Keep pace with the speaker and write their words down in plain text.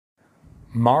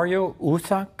Mario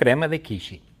usa crema de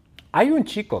Kishi. Hay un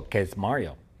chico que es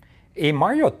Mario. Y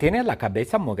Mario tiene la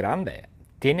cabeza muy grande.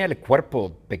 Tiene el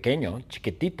cuerpo pequeño,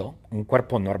 chiquitito, un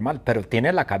cuerpo normal, pero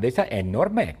tiene la cabeza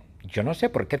enorme. Yo no sé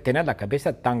por qué tiene la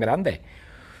cabeza tan grande.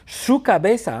 Su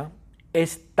cabeza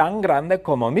es tan grande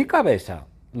como mi cabeza.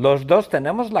 Los dos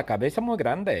tenemos la cabeza muy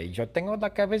grande. Yo tengo la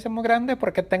cabeza muy grande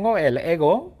porque tengo el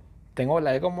ego. Tengo el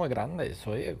ego muy grande.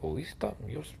 Soy egoísta.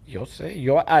 Yo sé.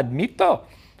 Yo admito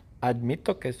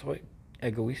que soy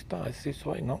egoísta. Así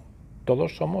soy, ¿no?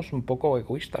 Todos somos un poco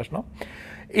egoístas, ¿no?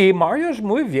 Y Mario es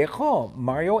muy viejo.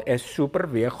 Mario es súper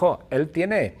viejo. Él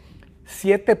tiene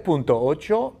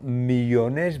 7.8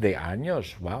 millones de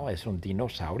años. Wow, es un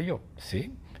dinosaurio,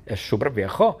 ¿sí? Es súper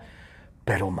viejo.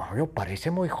 Pero Mario parece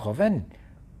muy joven.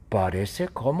 Parece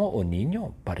como un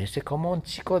niño. Parece como un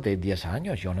chico de 10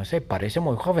 años. Yo no sé, parece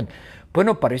muy joven.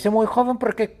 Bueno, parece muy joven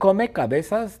porque come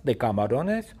cabezas de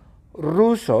camarones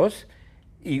rusos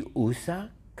y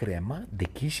usa crema de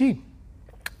Kishi.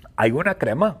 Hay una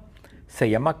crema, se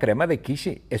llama crema de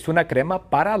Kishi. Es una crema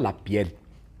para la piel.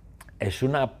 Es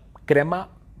una crema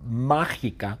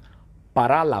mágica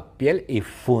para la piel y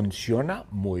funciona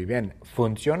muy bien.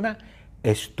 Funciona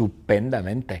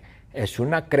estupendamente. Es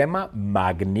una crema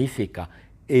magnífica.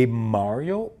 Y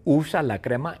Mario usa la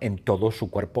crema en todo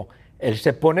su cuerpo. Él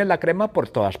se pone la crema por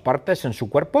todas partes en su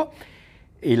cuerpo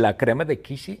y la crema de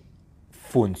Kishi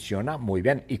funciona muy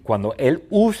bien. Y cuando él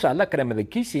usa la crema de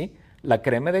Kishi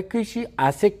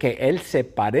hace que él se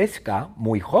parezca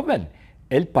muy joven.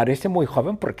 Él parece muy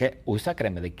joven porque usa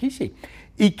crema de Kishi.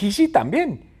 Y Kishi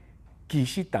también.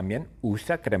 Kishi también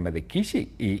usa crema de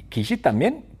Kishi. Y Kishi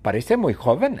también parece muy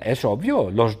joven, es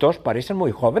obvio. Los dos parecen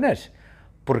muy jóvenes.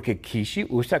 Porque Kishi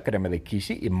usa crema de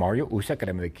Kishi y Mario usa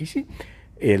crema de Kishi.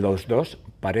 Y los dos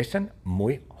parecen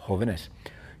muy jóvenes.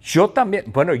 Yo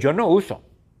también, bueno, yo no uso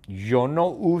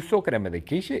crema de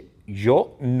Kishi.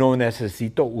 Yo no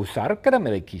necesito usar crema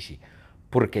de Kishi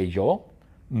porque yo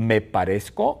me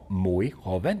parezco muy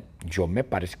joven. Yo me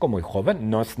parezco muy joven.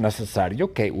 No es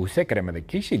necesario que use crema de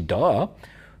Kishi. Duh.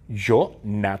 Yo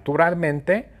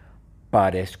naturalmente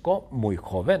parezco muy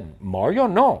joven. Mario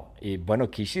no. Y bueno,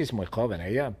 Kishi es muy joven,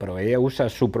 pero ella usa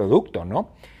su producto,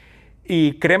 ¿no?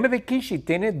 Y crema de Kishi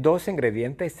tiene dos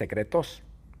ingredientes secretos.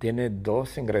 Tiene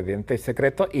dos ingredientes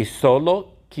secretos y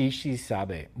solo Kishi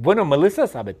sabe. Bueno, Melissa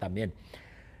sabe también.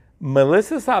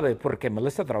 Melissa sabe porque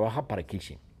Melissa trabaja para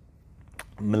Kishi.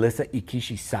 Melissa y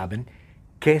Kishi saben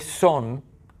qué son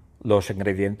los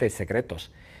ingredientes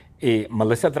secretos. Y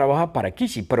Melissa trabaja para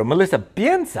Kishi, pero Melissa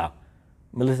piensa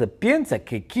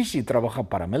que Kishi trabaja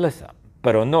para Melissa.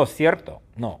 Pero no es cierto.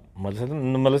 No,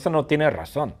 Melissa no tiene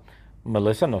razón.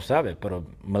 Melissa no sabe, pero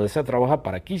Melissa trabaja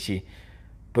para Kishi.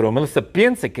 Pero Melissa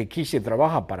piensa que Kishi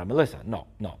trabaja para Melissa. No,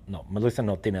 Melissa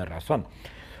no tiene razón.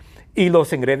 Y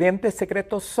los ingredientes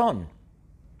secretos son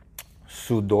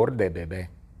sudor de bebé,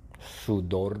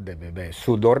 sudor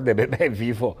de bebé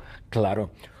vivo,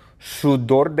 claro,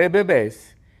 sudor de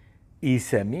bebés y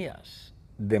semillas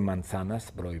de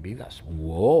manzanas prohibidas.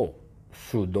 ¡Wow!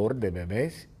 Sudor de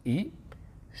bebés y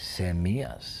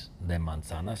semillas de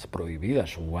manzanas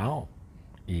prohibidas. ¡Wow!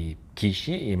 Y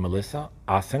Kishi y Melissa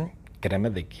hacen crema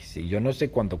de Kishi. Yo no sé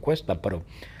cuánto cuesta, pero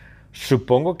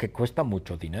supongo que cuesta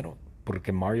mucho dinero.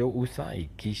 Porque Mario usa y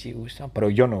Kishi usa, pero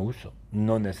yo no uso.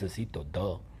 No necesito,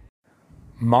 duh.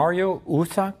 Mario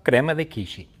usa crema de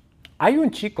Kishi. Hay un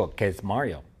chico que es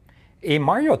Mario. Y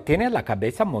Mario tiene la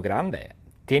cabeza muy grande.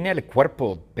 Tiene el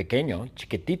cuerpo pequeño,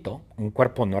 chiquitito, un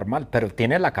cuerpo normal, pero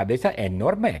tiene la cabeza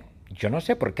enorme. Yo no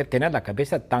sé por qué tiene la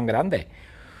cabeza tan grande.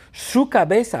 Su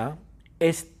cabeza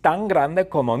es tan grande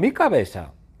como mi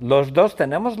cabeza. Los dos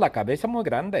tenemos la cabeza muy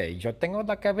grande. Yo tengo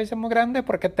la cabeza muy grande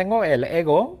porque tengo el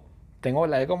ego. Tengo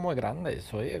el ego muy grande.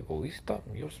 Soy egoísta.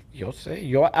 Yo sé.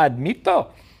 Yo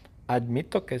admito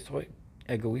que soy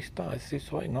egoísta. Así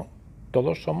soy, ¿no?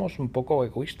 Todos somos un poco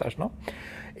egoístas, ¿no?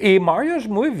 Y Mario es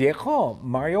muy viejo.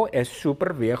 Mario es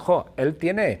súper viejo. Él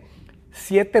tiene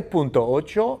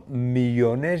 7.8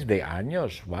 millones de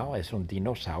años. Wow, es un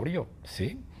dinosaurio,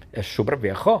 ¿sí? Es súper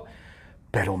viejo.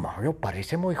 Pero Mario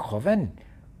parece muy joven.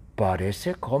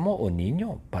 Parece como un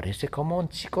niño. Parece como un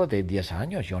chico de 10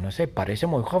 años. Yo no sé, parece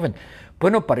muy joven.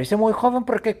 Bueno, parece muy joven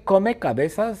porque come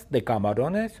cabezas de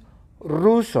camarones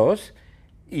rusos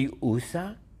y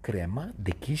usa crema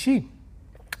de Kishi.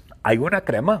 Hay una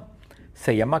crema,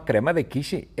 se llama crema de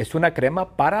Kishi. Es una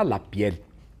crema para la piel.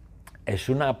 Es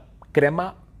una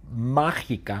crema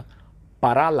mágica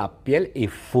para la piel y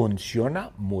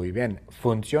funciona muy bien.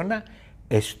 Funciona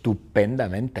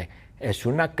estupendamente. Es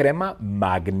una crema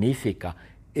magnífica.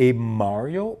 Y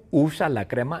Mario usa la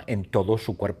crema en todo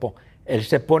su cuerpo. Él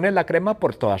se pone la crema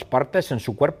por todas partes en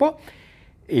su cuerpo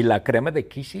y la crema de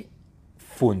Kishi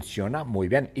funciona muy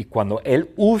bien. Y cuando él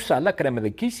usa la crema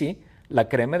de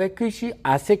Kishi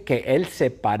hace que él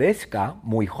se parezca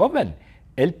muy joven.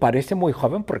 Él parece muy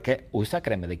joven porque usa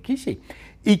crema de Kishi.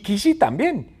 Y Kishi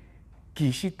también.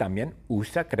 Kishi también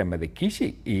usa crema de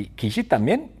Kishi. Y Kishi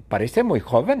también parece muy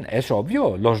joven, es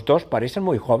obvio. Los dos parecen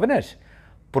muy jóvenes.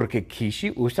 Porque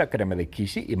Kishi usa crema de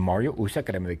Kishi y Mario usa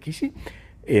crema de Kishi.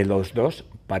 Y los dos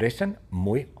parecen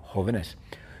muy jóvenes.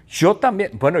 Yo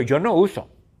también, bueno, yo no uso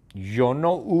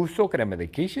crema de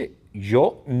Kishi.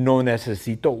 Yo no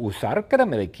necesito usar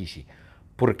crema de Kishi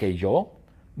porque yo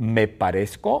me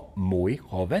parezco muy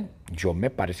joven. Yo me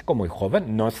parezco muy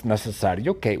joven. No es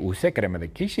necesario que use crema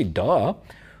de Kishi. Duh.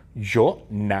 Yo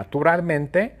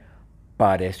naturalmente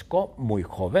parezco muy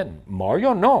joven.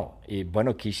 Mario no. Y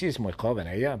bueno, Kishi es muy joven,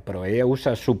 pero ella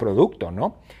usa su producto,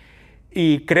 ¿no?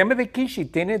 Y crema de Kishi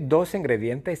tiene dos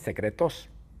ingredientes secretos.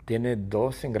 Tiene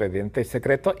dos ingredientes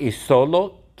secretos y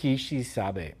solo Kishi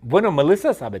sabe. Bueno,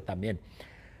 Melissa sabe también.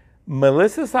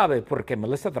 Melissa sabe porque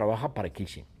Melissa trabaja para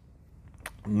Kishi.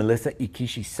 Melissa y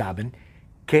Kishi saben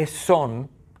qué son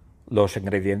los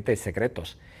ingredientes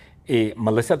secretos. Y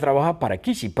Melissa trabaja para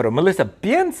Kishi, pero Melissa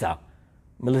piensa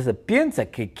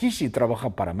que Kishi trabaja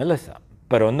para Melissa.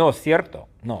 Pero no es cierto.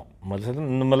 No,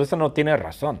 Melissa no tiene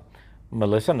razón.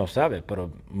 Melissa no sabe,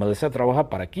 pero Melissa trabaja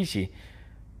para Kishi.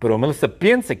 Pero Melissa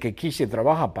piensa que Kishi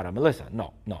trabaja para Melissa.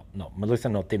 No, Melissa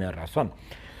no tiene razón.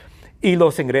 Y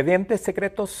los ingredientes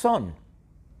secretos son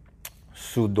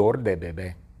sudor de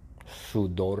bebé,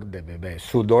 sudor de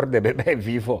bebé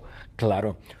vivo,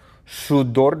 claro,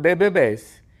 sudor de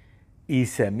bebés y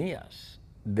semillas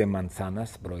de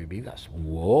manzanas prohibidas.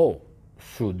 ¡Wow!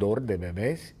 Sudor de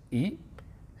bebés y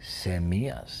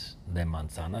semillas de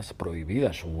manzanas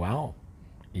prohibidas. ¡Wow!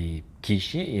 Y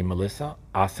Kishi y Melissa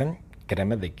hacen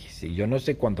crema de Kishi. Yo no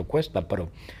sé cuánto cuesta, pero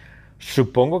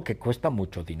supongo que cuesta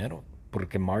mucho dinero.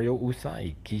 Porque Mario usa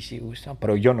y Kishi usa,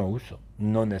 pero yo no uso.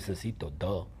 No necesito.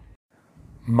 Duh.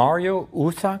 Mario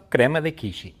usa crema de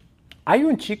Kishi. Hay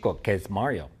un chico que es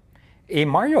Mario. Y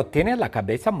Mario tiene la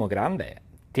cabeza muy grande.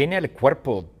 Tiene el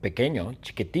cuerpo pequeño,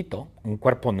 chiquitito, un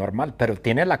cuerpo normal, pero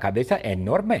tiene la cabeza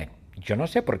enorme. Yo no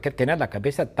sé por qué tiene la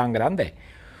cabeza tan grande.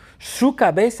 Su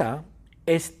cabeza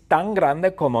es tan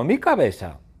grande como mi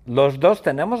cabeza. Los dos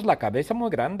tenemos la cabeza muy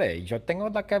grande. Yo tengo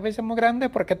la cabeza muy grande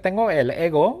porque tengo el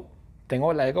ego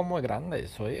muy grande.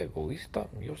 Soy egoísta.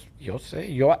 Yo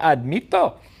sé, yo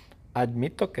admito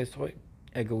que soy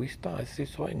egoísta. Así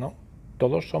soy, ¿no?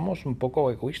 Todos somos un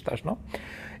poco egoístas, ¿no?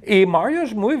 Y Mario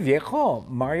es muy viejo.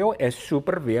 Mario es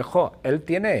súper viejo. Él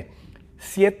tiene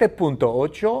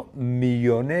 7.8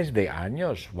 millones de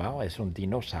años. Wow, es un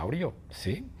dinosaurio,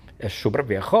 ¿sí? Es súper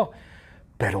viejo.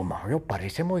 Pero Mario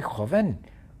parece muy joven.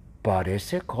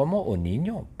 Parece como un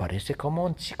niño, parece como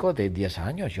un chico de 10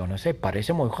 años, yo no sé,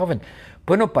 parece muy joven.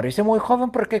 Bueno, parece muy joven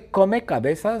porque come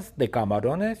cabezas de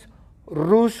camarones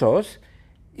rusos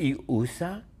y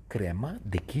usa crema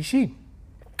de Kishi.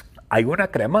 Hay una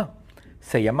crema,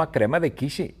 se llama crema de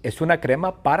Kishi, es una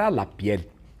crema para la piel.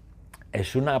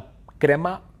 Es una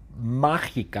crema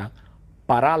mágica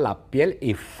para la piel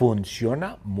y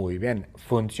funciona muy bien,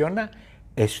 funciona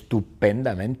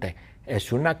estupendamente.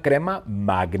 Es una crema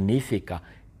magnífica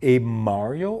y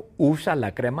Mario usa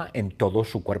la crema en todo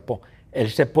su cuerpo.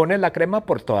 Él se pone la crema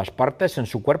por todas partes en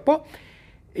su cuerpo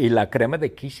y la crema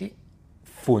de Kishi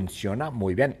funciona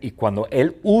muy bien. Y cuando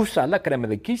él usa la crema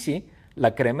de Kishi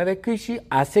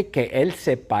hace que él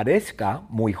se parezca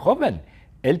muy joven.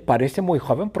 Él parece muy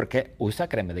joven porque usa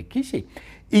crema de Kishi.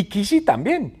 Y Kishi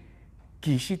también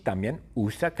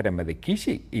usa crema de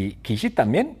Kishi. Y Kishi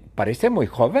también parece muy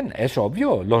joven, es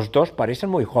obvio. Los dos parecen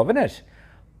muy jóvenes.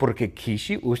 Porque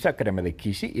Kishi usa crema de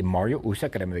Kishi y Mario usa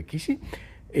crema de Kishi.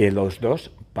 Y los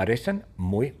dos parecen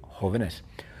muy jóvenes.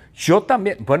 Yo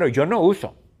también, bueno, yo no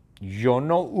uso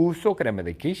crema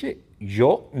de Kishi.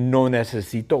 Yo no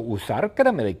necesito usar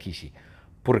crema de Kishi.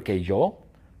 Porque yo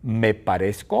me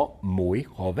parezco muy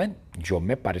joven. Yo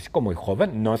me parezco muy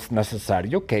joven. No es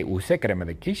necesario que use crema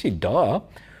de Kishi. Duh.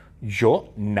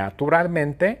 Yo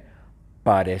naturalmente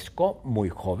parezco muy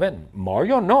joven.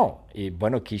 Mario no. Y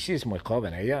bueno, Kishi es muy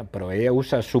joven, pero ella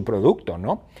usa su producto,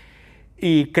 ¿no?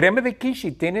 Y crema de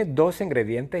Kishi tiene dos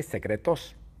ingredientes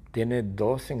secretos. Tiene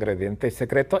dos ingredientes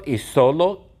secretos y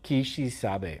solo Kishi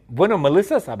sabe. Bueno,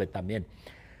 Melissa sabe también.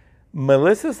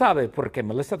 Melissa sabe porque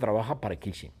Melissa trabaja para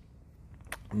Kishi.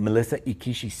 Melissa y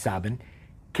Kishi saben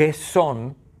qué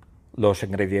son los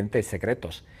ingredientes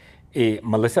secretos. Y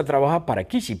Melissa trabaja para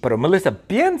Kishi, pero Melissa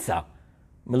piensa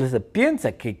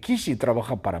que Kishi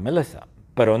trabaja para Melissa.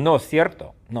 Pero no es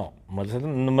cierto. No,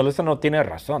 Melissa no tiene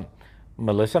razón.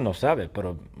 Melissa no sabe,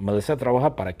 pero Melissa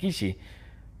trabaja para Kishi.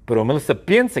 Pero Melissa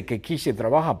piensa que Kishi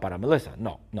trabaja para Melissa.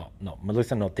 No, no, no.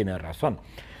 Melissa no tiene razón.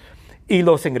 Y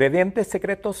los ingredientes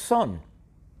secretos son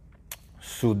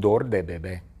sudor de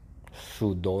bebé.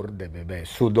 Sudor de bebé.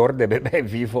 Sudor de bebé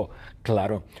vivo,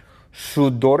 claro.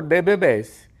 Sudor de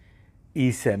bebés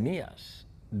y semillas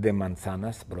de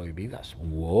manzanas prohibidas.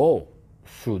 ¡Wow!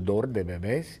 Sudor de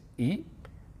bebés y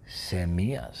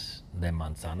semillas de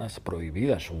manzanas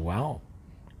prohibidas. ¡Wow!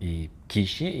 Y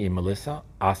Kishi y Melissa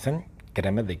hacen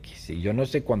crema de Kishi. Yo no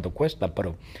sé cuánto cuesta,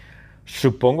 pero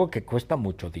supongo que cuesta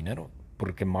mucho dinero.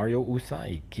 Porque Mario usa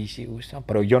y Kishi usa,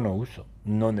 pero yo no uso.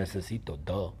 No necesito.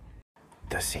 Duh.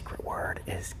 The secret word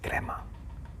is crema.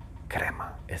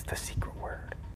 Crema is the secret word.